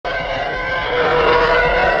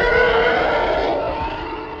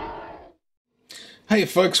Hey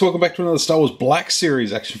folks, welcome back to another Star Wars Black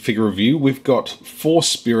Series action figure review. We've got Four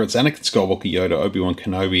Spirits, Anakin Skywalker, Yoda, Obi-Wan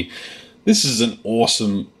Kenobi. This is an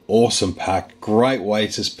awesome pack. Great way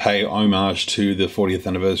to pay homage to the 40th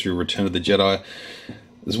anniversary of Return of the Jedi,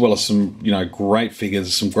 as well as some, great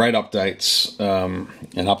figures, some great updates. An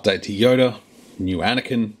update to Yoda, new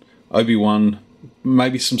Anakin, Obi-Wan,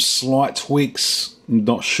 maybe some slight tweaks,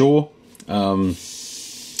 not sure.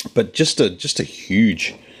 But just a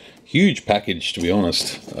huge package, to be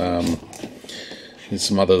honest. There's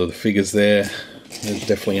some other figures there. There's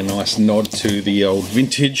definitely a nice nod to the old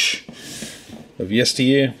vintage of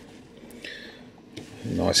yesteryear.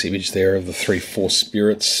 Nice image there of the Four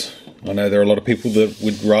Spirits. I know there are a lot of people that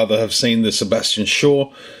would rather have seen the Sebastian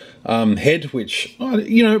Shaw head, which,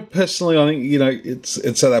 personally, I think,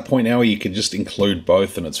 it's at that point now where you could just include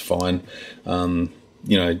both and it's fine.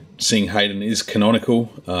 Seeing Hayden is canonical.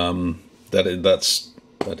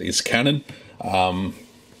 That is canon.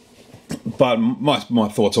 But my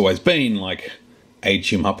thought's always been,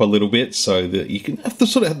 age him up a little bit so that you can have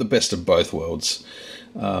the best of both worlds.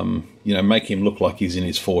 Make him look like he's in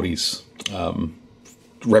his 40s.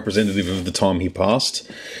 Representative of the time he passed,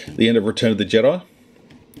 the end of Return of the Jedi.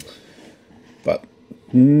 But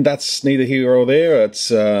that's neither here or there.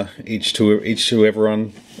 It's each to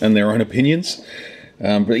everyone and their own opinions.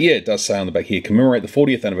 But yeah, it does say on the back here, commemorate the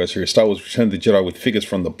 40th anniversary of Star Wars Return of the Jedi with figures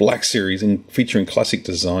from the Black Series featuring classic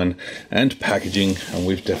design and packaging. And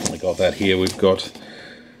we've definitely got that here. We've got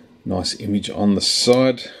a nice image on the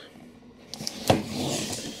side.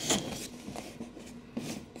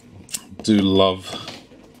 Do love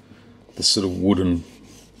the sort of wooden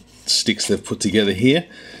sticks they've put together here.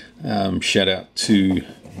 Shout out to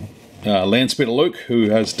Landspeeder Luke, who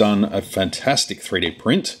has done a fantastic 3D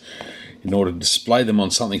print in order to display them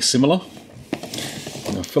on something similar.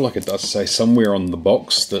 And I feel like it does say somewhere on the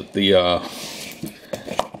box that the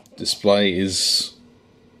display isn't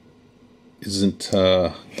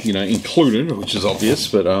included, which is obvious,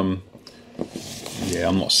 but yeah,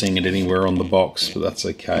 I'm not seeing it anywhere on the box, but that's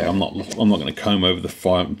okay. I'm not going to comb over the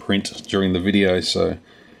fine print during the video, so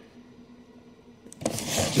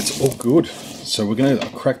it's all good. So we're going to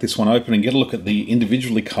crack this one open and get a look at the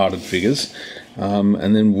individually carded figures.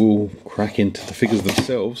 And then we'll crack into the figures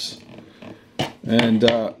themselves and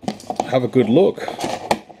have a good look.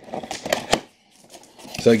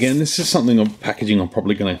 So again, this is something of packaging I'm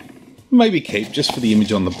probably going to maybe keep just for the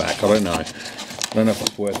image on the back. I don't know. I don't know if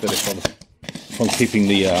it's worth it if I'm keeping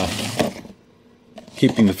the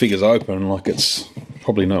figures open. It's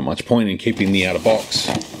probably not much point in keeping the outer box.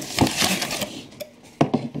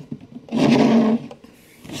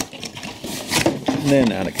 And then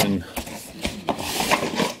Anakin.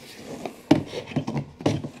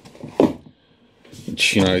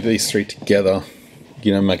 These three together,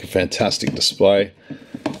 make a fantastic display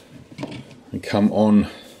and come on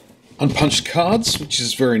unpunched cards, which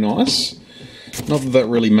is very nice. Not that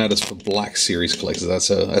really matters for Black Series collectors. That's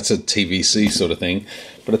a TVC sort of thing,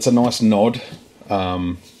 but it's a nice nod.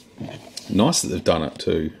 Nice that they've done it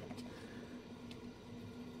too.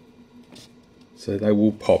 So they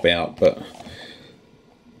will pop out, but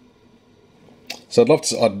so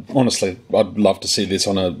I'd love to see this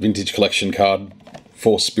on a vintage collection card.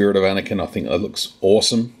 For Spirit of Anakin, I think that looks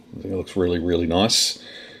awesome. I think it looks really, really nice.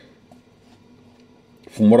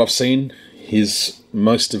 From what I've seen,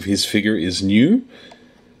 most of his figure is new,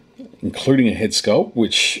 including a head sculpt,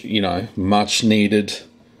 which, much needed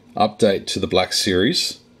update to the Black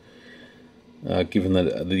Series. Given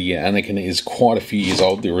that the Anakin is quite a few years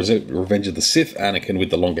old, the Revenge of the Sith Anakin with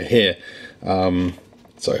the longer hair.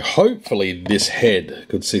 So hopefully this head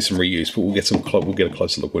could see some reuse, but we'll get a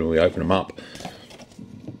closer look when we open them up.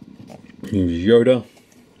 Yoda.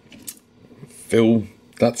 Phil,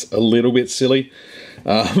 that's a little bit silly.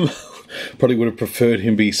 Probably would have preferred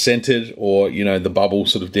him be centered or, the bubble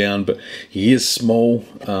sort of down, but he is small.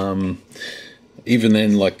 Even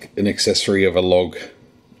then, an accessory of a log,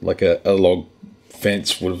 a log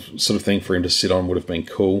fence sort of thing for him to sit on would have been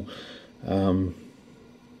cool.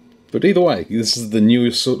 But either way, this is the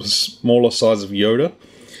newest sort of smaller size of Yoda,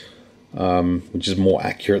 which is more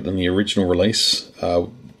accurate than the original release.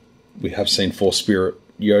 We have seen Four Spirit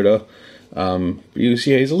Yoda.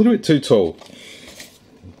 He's a little bit too tall.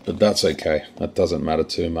 But that's okay. That doesn't matter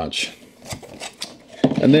too much.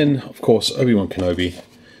 And then, of course, Obi-Wan Kenobi.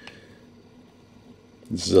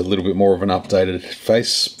 This is a little bit more of an updated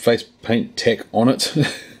face paint tech on it.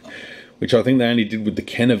 Which I think they only did with the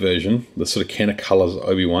Kenner version. The sort of Kenner colours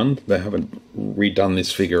Obi-Wan. They haven't redone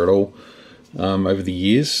this figure at all over the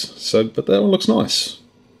years. But that one looks nice.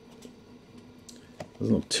 It's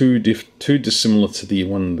not too dissimilar to the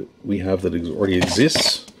one that we have that already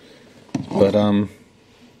exists. But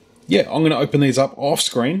yeah, I'm going to open these up off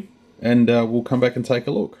screen and we'll come back and take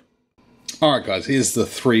a look. Alright guys, here's the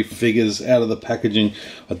 3 figures out of the packaging.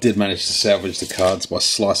 I did manage to salvage the cards by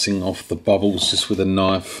slicing off the bubbles just with a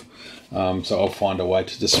knife. So I'll find a way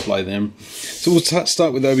to display them. So we'll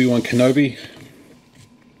start with Obi-Wan Kenobi.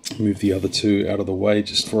 Move the other 2 out of the way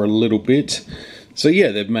just for a little bit. So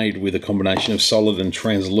yeah, they're made with a combination of solid and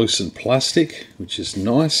translucent plastic, which is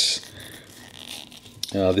nice.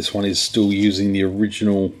 This one is still using the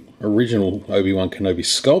original Obi-Wan Kenobi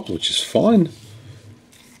sculpt, which is fine.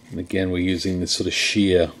 And again, we're using this sort of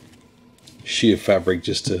sheer fabric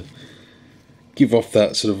just to give off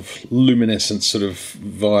that sort of luminescent sort of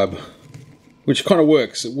vibe, which kind of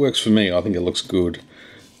works. It works for me. I think it looks good.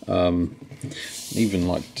 Even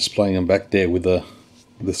like displaying them back there with the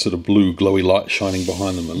sort of blue glowy light shining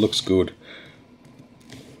behind them, it looks good.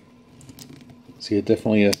 So yeah,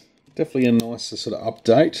 definitely a nice sort of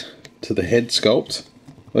update to the head sculpt.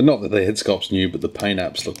 Well, not that the head sculpt's new, but the paint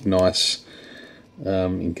apps look nice.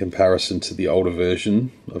 In comparison to the older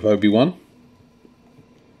version of Obi-Wan.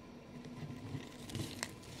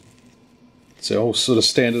 So all sort of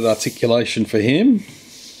standard articulation for him.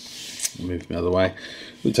 Move him out of the way.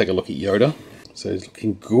 We'll take a look at Yoda. So he's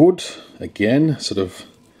looking good. Again, sort of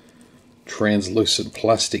translucent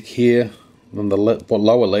plastic here on the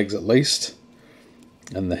lower legs at least,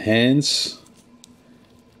 and the hands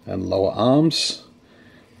and lower arms.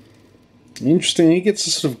 Interesting, he gets a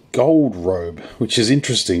sort of gold robe, which is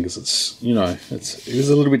interesting because it's, you know, it is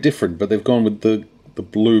a little bit different, but they've gone with the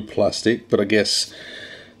blue plastic. But I guess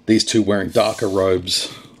these 2 wearing darker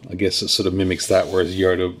robes, I guess it sort of mimics that, whereas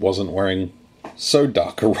Yoda wasn't wearing so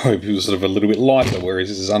dark a robe. He was sort of a little bit lighter, whereas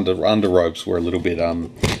his underrobes were a little bit,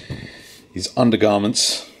 his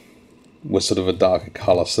undergarments were sort of a darker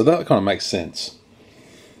colour, so that kind of makes sense.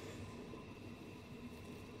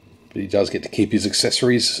 But he does get to keep his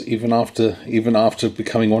accessories even after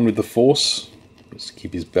becoming one with the Force. Just to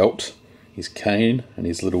keep his belt, his cane, and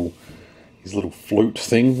his little flute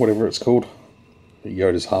thing, whatever it's called,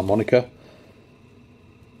 Yoda's harmonica.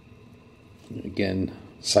 Again,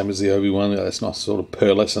 same as the Obi-Wan. That's nice sort of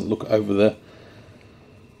pearlescent look over the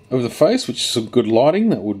face, which is some good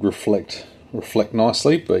lighting that would reflect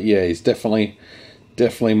nicely. But yeah, he's definitely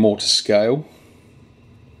more to scale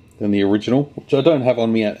than the original, which I don't have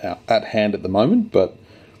on me at hand at the moment, but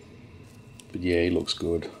yeah, he looks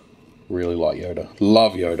good. Really like Yoda.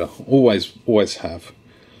 Love Yoda. Always have.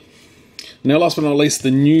 Now, last but not least,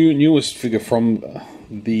 the newest figure from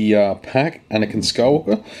the pack, Anakin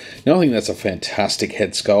Skywalker. Now, I think that's a fantastic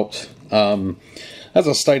head sculpt. As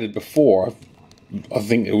I stated before, I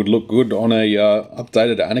think it would look good on a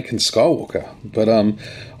updated Anakin Skywalker. But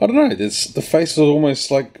I don't know. The face is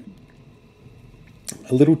almost like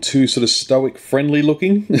a little too sort of stoic, friendly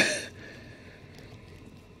looking.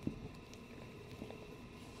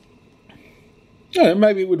 Yeah,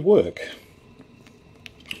 maybe it would work.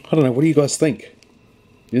 I don't know. What do you guys think?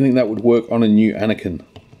 Do you think that would work on a new Anakin?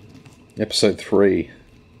 Episode 3.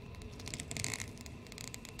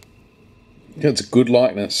 Yeah, it's a good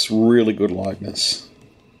likeness. Really good likeness.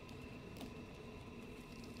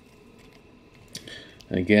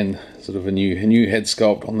 And again, sort of a new head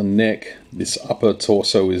sculpt on the neck. This upper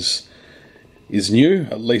torso is new,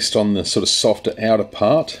 at least on the sort of softer outer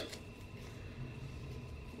part.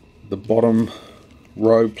 The bottom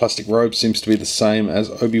robe, plastic robe, seems to be the same as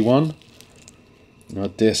Obi-Wan. And I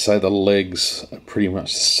dare say the legs are pretty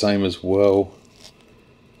much the same as well.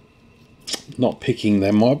 Not picking,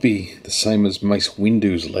 they might be the same as Mace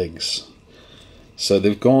Windu's legs. So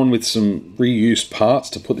they've gone with some reused parts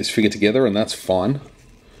to put this figure together, and that's fine.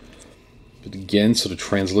 But again, sort of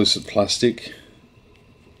translucent plastic,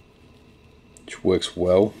 which works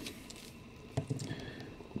well.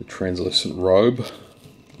 The translucent robe,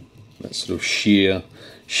 that sort of sheer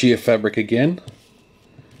fabric again.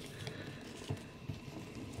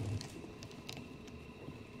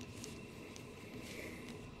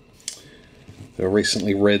 I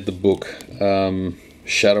recently read the book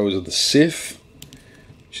Shadows of the Sith,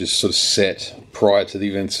 which is sort of set prior to the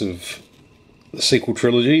events of the sequel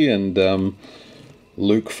trilogy, and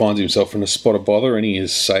Luke finds himself in a spot of bother, and he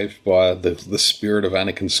is saved by the spirit of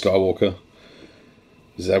Anakin Skywalker.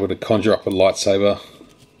 He's able to conjure up a lightsaber.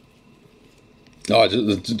 Oh,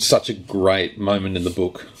 it's such a great moment in the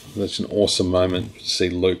book. Such an awesome moment to see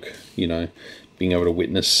Luke, you know, being able to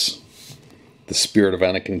witness the spirit of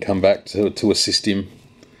Anakin come back to assist him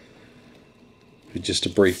for just a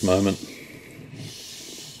brief moment.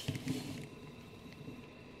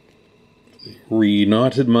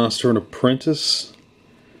 Reunited Master and Apprentice.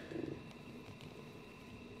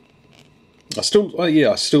 I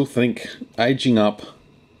still think aging up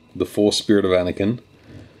the Force spirit of Anakin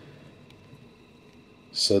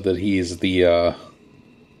so that he is he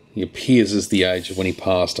appears as the age of when he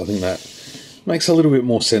passed. I think that makes a little bit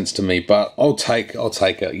more sense to me, but I'll take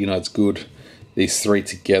it. You know, it's good. These three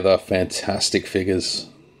together, fantastic figures.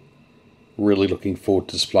 Really looking forward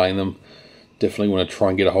to displaying them. Definitely want to try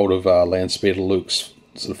and get a hold of Landspeeder Luke's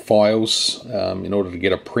sort of files in order to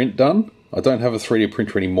get a print done. I don't have a 3D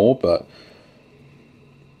printer anymore, but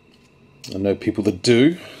I know people that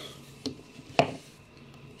do.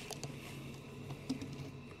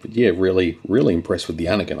 But yeah, really impressed with the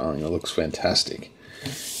Anakin. I think it looks fantastic.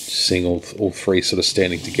 Just seeing all three sort of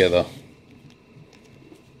standing together.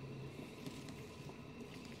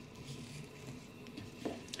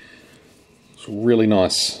 It's really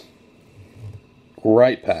nice.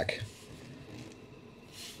 Great pack.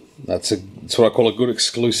 That's what I call a good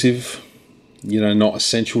exclusive. You know, not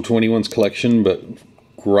essential to anyone's collection, but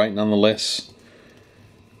great nonetheless.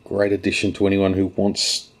 Great addition to anyone who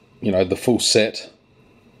wants, you know, the full set.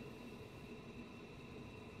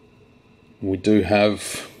 We do have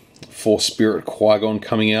Force Spirit Qui-Gon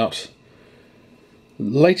coming out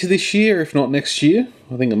later this year, if not next year.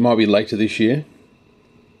 I think it might be later this year.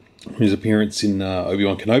 His appearance in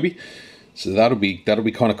Obi-Wan Kenobi. So that'll be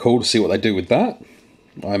kind of cool to see what they do with that.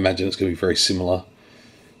 I imagine it's going to be very similar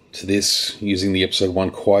to this, using the Episode 1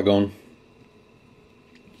 Qui-Gon.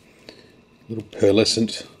 Little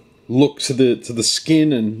pearlescent look to the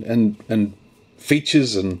skin and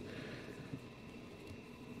features, and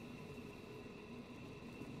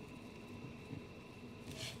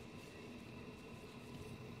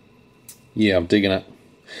yeah, I'm digging it.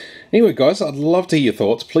 Anyway, guys, I'd love to hear your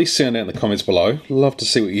thoughts. Please sound out in the comments below. Love to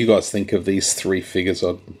see what you guys think of these three figures.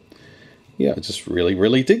 I just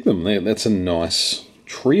really dig them. That's a nice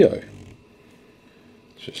trio.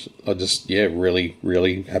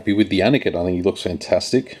 Really happy with the Anakin. I think he looks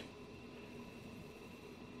fantastic.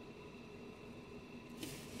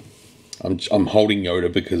 I'm holding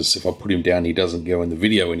Yoda because if I put him down, he doesn't go in the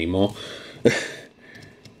video anymore.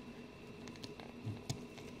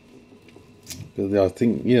 But I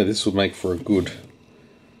think, yeah, this will make for a good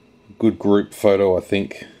group photo, I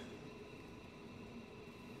think.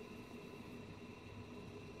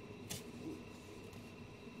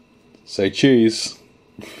 Say cheese.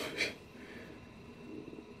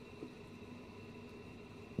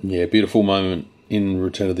 Yeah, beautiful moment in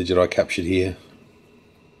Return of the Jedi captured here.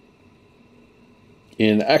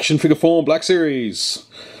 In action figure form, Black Series.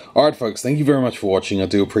 Alright folks, thank you very much for watching. I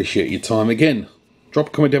do appreciate your time. Again, drop a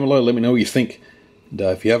comment down below, let me know what you think. And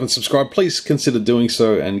if you haven't subscribed, please consider doing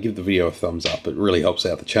so and give the video a thumbs up. It really helps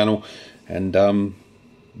out the channel. And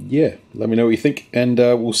yeah, let me know what you think. And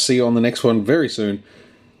we'll see you on the next one very soon.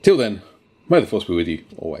 Till then, may the Force be with you,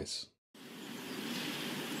 always.